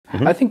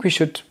I think we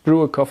should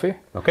brew a coffee.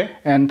 Okay.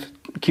 And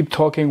keep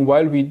talking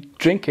while we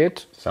drink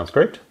it. Sounds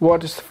great.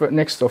 What is the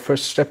next or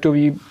first step? Do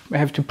we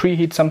have to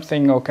preheat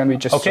something, or can we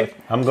just... Okay, serve?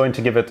 I'm going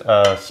to give it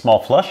a small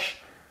flush,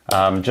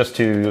 just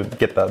to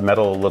get the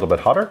metal a little bit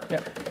hotter.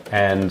 Yeah.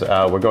 And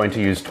we're going to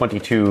use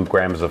 22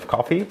 grams of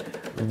coffee,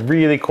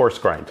 really coarse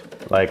grind.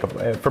 Like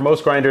for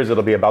most grinders,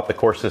 it'll be about the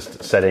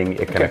coarsest setting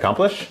it can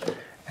accomplish.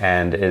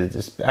 And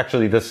it's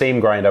actually the same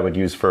grind I would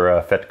use for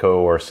a Fetco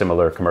or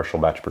similar commercial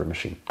batch brew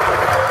machine.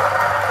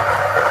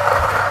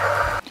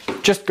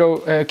 Just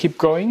go, keep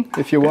going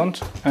if you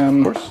want.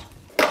 Of course.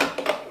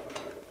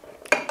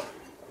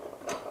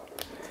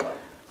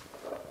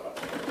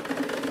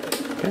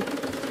 Okay.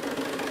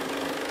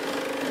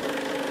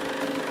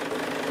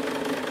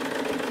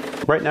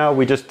 Right now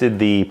we just did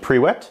the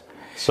pre-wet.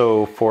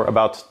 So for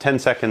about 10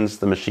 seconds,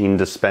 the machine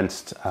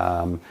dispensed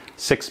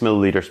 6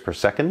 milliliters per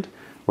second.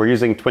 We're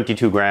using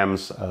 22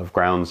 grams of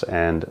grounds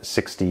and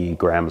 60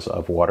 grams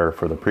of water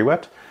for the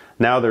pre-wet.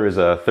 Now there is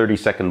a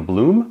 30-second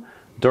bloom.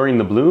 During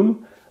the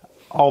bloom,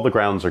 all the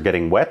grounds are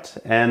getting wet,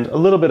 and a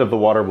little bit of the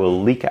water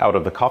will leak out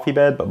of the coffee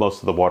bed, but most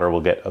of the water will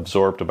get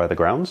absorbed by the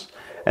grounds.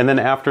 And then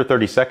after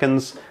 30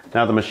 seconds,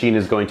 now the machine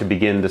is going to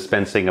begin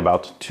dispensing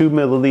about 2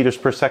 milliliters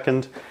per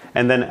second.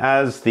 And then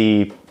as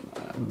the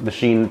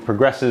machine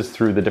progresses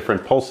through the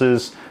different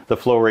pulses, the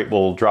flow rate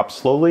will drop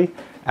slowly,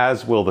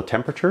 as will the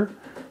temperature.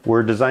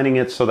 We're designing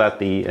it so that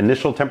the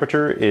initial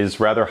temperature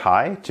is rather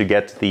high to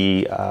get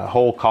the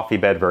whole coffee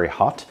bed very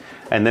hot.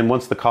 And then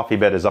once the coffee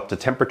bed is up to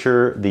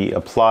temperature, the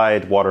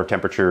applied water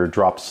temperature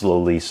drops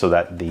slowly so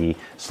that the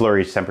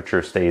slurry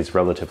temperature stays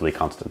relatively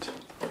constant.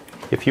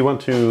 If you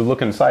want to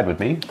look inside with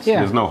me, so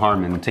there's no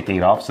harm in taking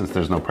it off since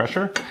there's no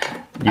pressure.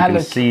 You can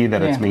see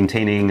that it's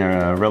maintaining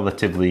a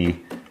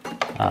relatively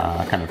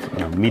kind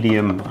of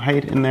medium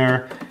height in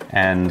there.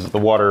 And the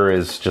water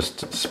is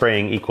just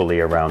spraying equally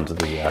around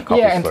the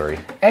coffee slurry.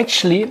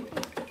 Actually,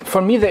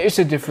 for me, there is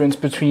a difference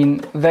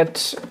between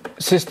that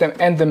system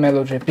and the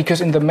mellow drip,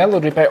 because in the mellow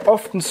drip, I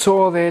often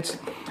saw that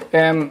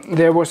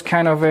there was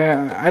kind of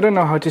a, I don't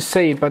know how to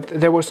say it, but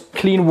there was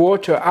clean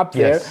water up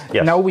there.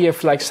 Yes. Now we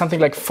have like something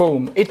like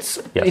foam. It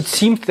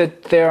seems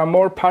that there are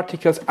more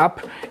particles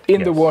up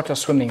in the water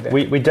swimming there.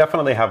 We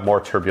definitely have more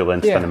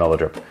turbulence than a mellow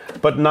drip,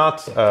 but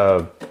not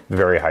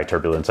very high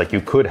turbulence like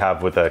you could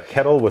have with a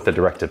kettle with a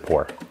directed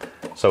pour.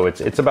 So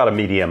it's about a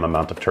medium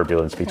amount of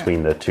turbulence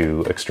between the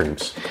two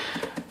extremes.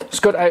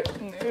 Scott, I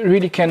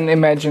really can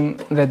imagine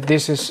that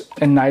this is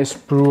a nice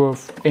brew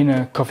in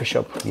a coffee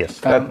shop. Yes,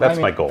 that's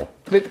my goal.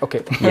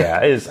 Okay.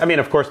 Yeah, I mean,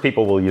 of course,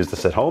 people will use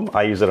this at home.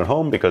 I use it at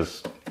home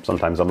because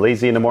sometimes I'm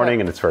lazy in the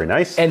morning and it's very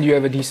nice. And you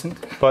have a decent.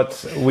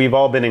 But we've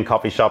all been in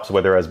coffee shops,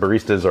 whether as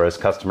baristas or as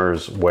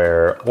customers,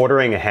 where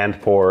ordering a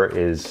hand pour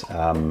is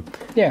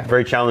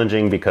very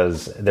challenging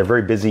because they're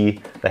very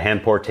busy. The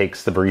hand pour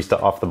takes the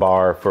barista off the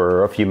bar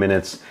for a few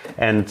minutes.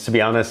 And to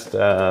be honest,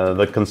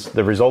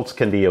 the results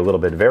can be a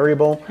little bit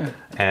variable. Yeah.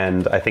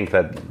 And I think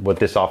that what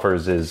this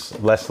offers is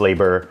less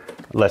labor,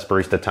 less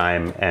barista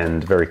time,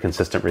 and very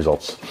consistent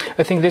results.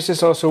 I think this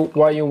is also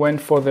why you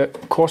went for the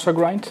coarser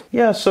grind.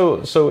 Yeah,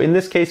 so in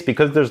this case,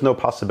 because there's no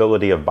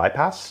possibility of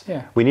bypass,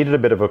 we needed a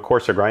bit of a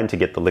coarser grind to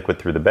get the liquid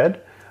through the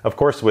bed. Of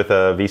course, with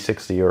a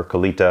V60 or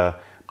Colita,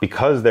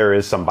 because there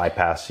is some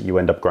bypass, you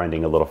end up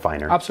grinding a little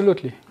finer.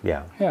 Absolutely.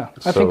 Yeah.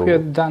 I think we're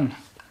done.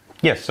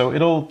 Yes,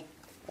 so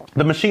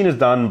the machine is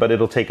done, but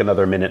it'll take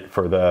another minute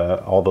for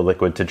all the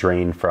liquid to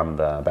drain from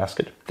the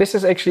basket. This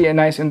is actually a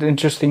nice and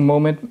interesting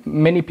moment.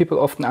 Many people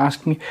often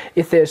ask me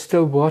if there's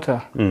still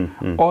water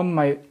on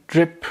my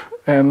drip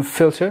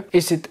filter.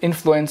 Is it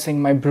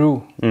influencing my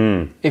brew?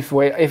 If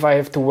I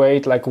have to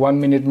wait like 1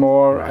 minute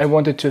more, I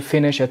wanted to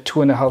finish at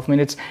 2.5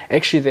 minutes.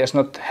 Actually, there's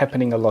not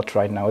happening a lot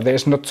right now.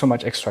 There's not so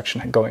much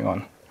extraction going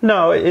on.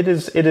 No, it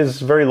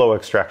is very low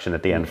extraction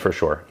at the end for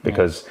sure,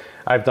 because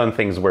I've done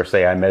things where,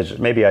 say,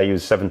 maybe I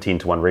use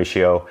 17:1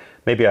 ratio,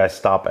 maybe I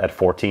stop at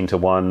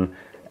 14:1,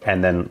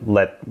 and then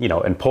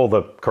and pull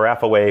the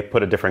carafe away,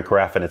 put a different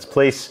carafe in its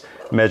place,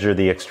 measure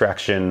the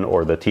extraction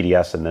or the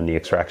TDS and then the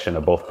extraction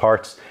of both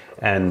parts,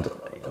 and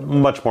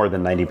much more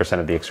than 90%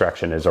 of the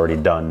extraction is already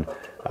done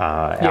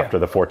after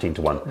the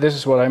 14:1. This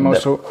is what I'm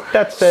also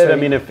That said, saying. I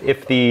mean,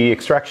 if the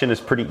extraction is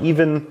pretty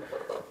even,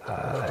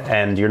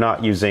 and you're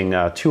not using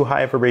too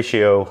high of a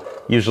ratio,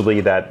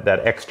 usually that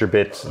extra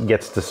bit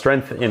gets the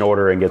strength in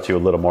order and gets you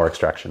a little more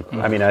extraction.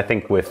 I mean, I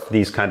think with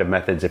these kind of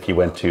methods, if you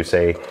went to,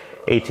 say,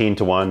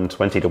 18:1,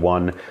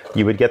 20:1,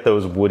 you would get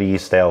those woody,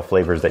 stale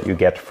flavors that you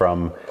get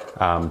from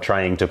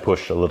trying to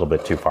push a little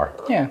bit too far.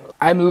 Yeah,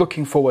 I'm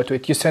looking forward to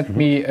it. You sent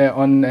me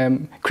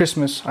on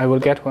Christmas, I will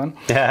get one.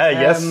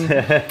 Yes.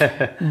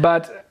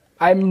 But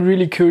I'm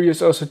really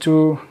curious also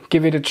to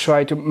give it a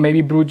try to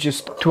maybe brew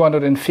just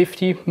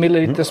 250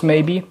 milliliters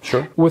maybe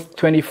with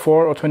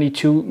 24 or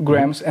 22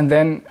 grams and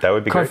then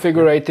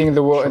configuring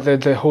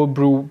the whole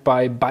brew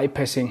by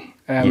bypassing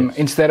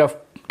instead of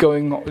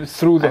going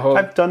through the whole...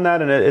 I've done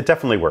that and it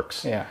definitely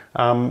works. Yeah.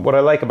 What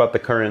I like about the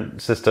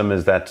current system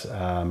is that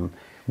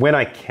When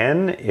I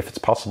can, if it's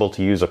possible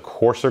to use a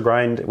coarser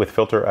grind with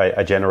filter,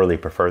 I generally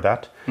prefer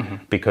that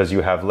because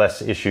you have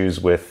less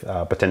issues with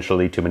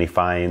potentially too many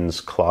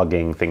fines,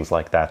 clogging, things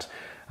like that.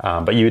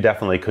 But you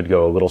definitely could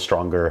go a little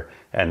stronger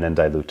and then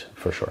dilute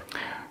for sure.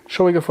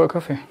 Shall we go for a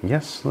coffee?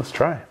 Yes, let's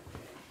try.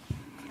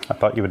 I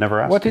thought you would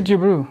never ask. What did you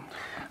brew?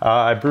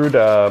 I brewed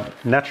a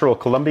natural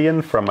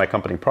Colombian from my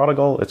company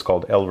Prodigal. It's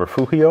called El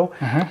Refugio.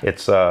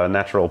 It's a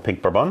natural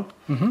pink bourbon.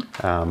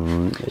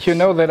 You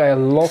know that I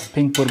love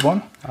pink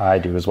bourbon. I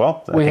do as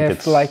well. We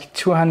have like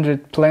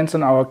 200 plants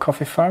on our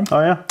coffee farm. Oh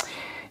yeah?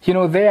 You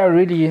know, they are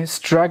really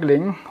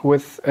struggling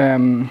with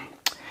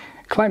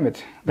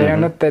climate. They are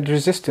not that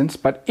resistant,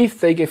 but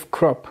if they give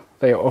crop,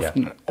 they are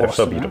often awesome. They're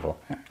so beautiful.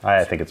 Yeah.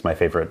 I think it's my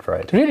favorite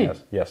variety. Really?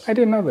 Yes. I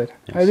didn't know that.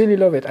 Yes. I really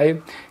love it.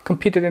 I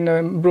competed in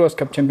the Brewers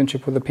Cup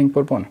Championship with the pink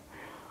bourbon.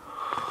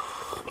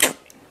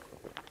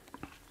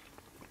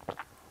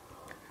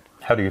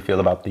 How do you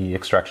feel about the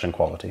extraction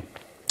quality?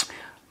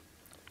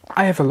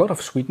 I have a lot of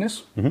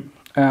sweetness.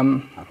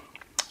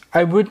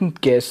 I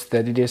wouldn't guess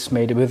that it is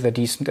made with a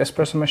decent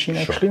espresso machine,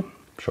 actually.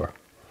 Sure.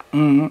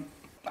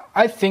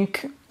 I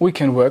think we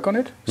can work on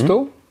it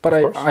still, but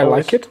I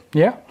like it.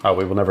 Yeah. Oh,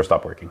 we will never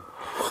stop working.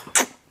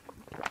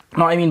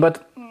 No, I mean,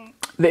 but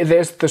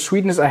there's the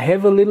sweetness. I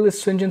have a little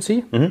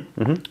astringency,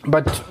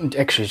 but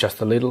actually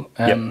just a little.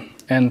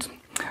 And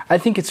I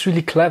think it's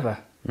really clever.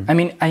 I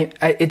mean,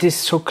 it is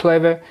so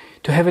clever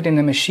to have it in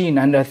a machine,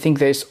 and I think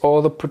there's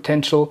all the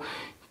potential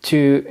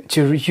to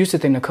use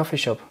it in a coffee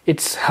shop.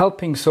 It's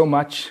helping so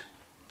much,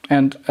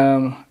 and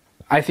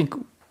I think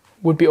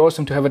would be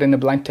awesome to have it in a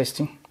blind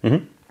tasting.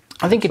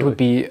 I think it would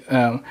be,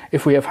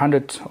 if we have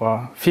 100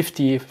 or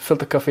 50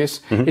 filter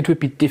coffees, it would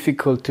be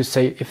difficult to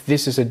say if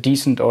this is a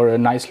decent or a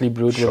nicely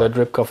brewed with a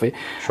drip coffee.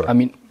 I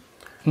mean,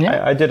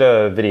 I did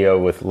a video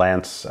with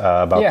Lance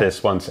about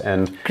this once,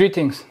 and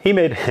greetings. He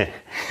made a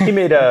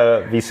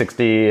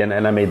V60,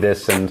 and I made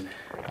this, and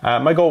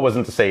my goal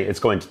wasn't to say it's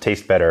going to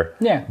taste better,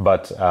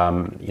 but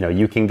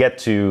you can get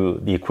to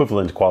the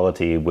equivalent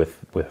quality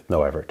with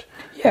no effort.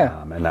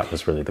 And that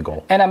was really the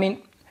goal. And I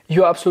mean,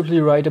 you're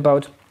absolutely right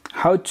about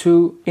how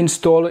to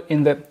install it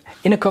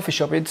in a coffee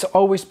shop. It's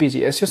always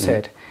busy, as you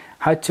said.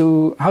 How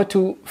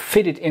to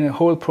fit it in a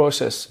whole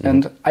process.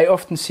 And I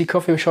often see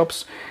coffee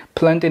shops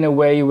planned in a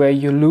way where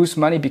you lose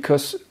money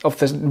because of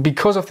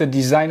the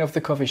design of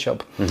the coffee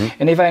shop.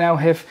 And if I now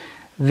have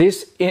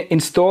this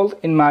installed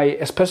in my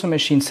espresso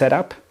machine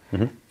setup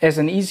as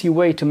an easy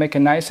way to make a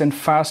nice and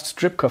fast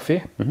drip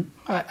coffee,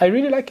 I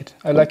really like it.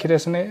 I like it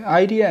as an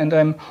idea, and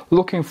I'm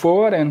looking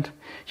forward. And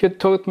you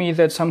told me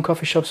that some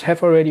coffee shops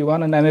have already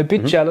one, and I'm a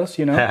bit jealous,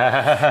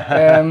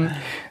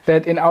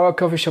 that in our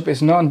coffee shop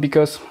is none,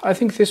 because I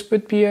think this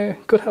would be a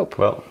good help.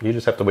 Well, you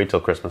just have to wait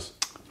till Christmas.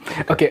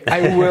 Okay,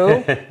 I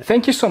will.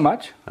 Thank you so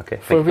much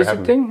for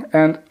visiting.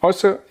 And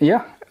also,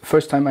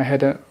 first time I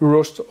had a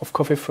roast of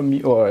coffee from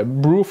you, or a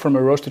brew from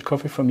a roasted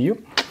coffee from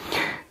you.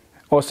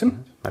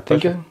 Awesome.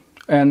 Thank you.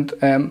 And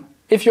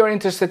if you're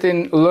interested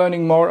in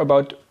learning more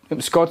about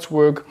Scott's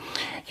work,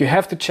 you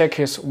have to check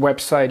his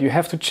website. You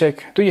have to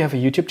check. Do you have a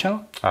YouTube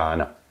channel?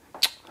 No.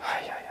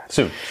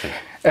 Soon.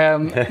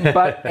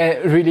 But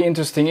really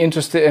interesting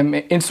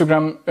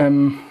Instagram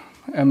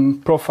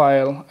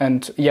profile,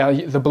 and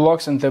the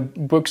blogs and the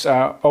books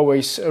are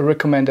always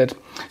recommended.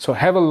 So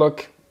have a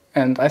look,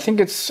 and I think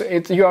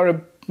you are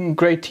a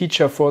great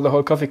teacher for the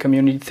whole coffee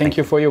community. Thank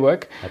you for your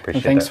work. I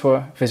appreciate it. Thanks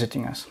for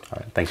visiting us.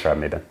 All right, thanks for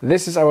having me, Ben.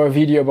 This is our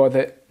video about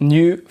the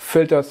new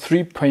Filter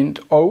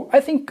 3.0. I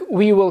think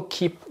we will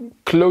keep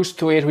close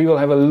to it. We will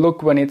have a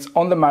look when it's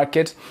on the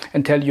market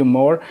and tell you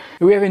more.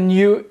 We have a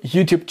new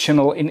YouTube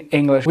channel in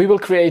English. We will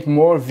create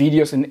more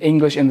videos in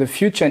English in the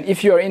future. And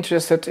if you are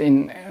interested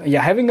in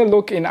having a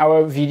look in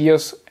our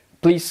videos,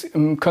 please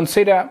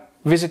consider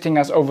visiting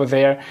us over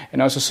there,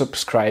 and also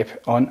subscribe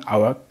on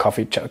our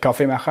Coffee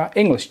Macher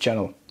English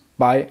channel.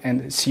 Bye,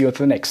 and see you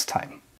the next time.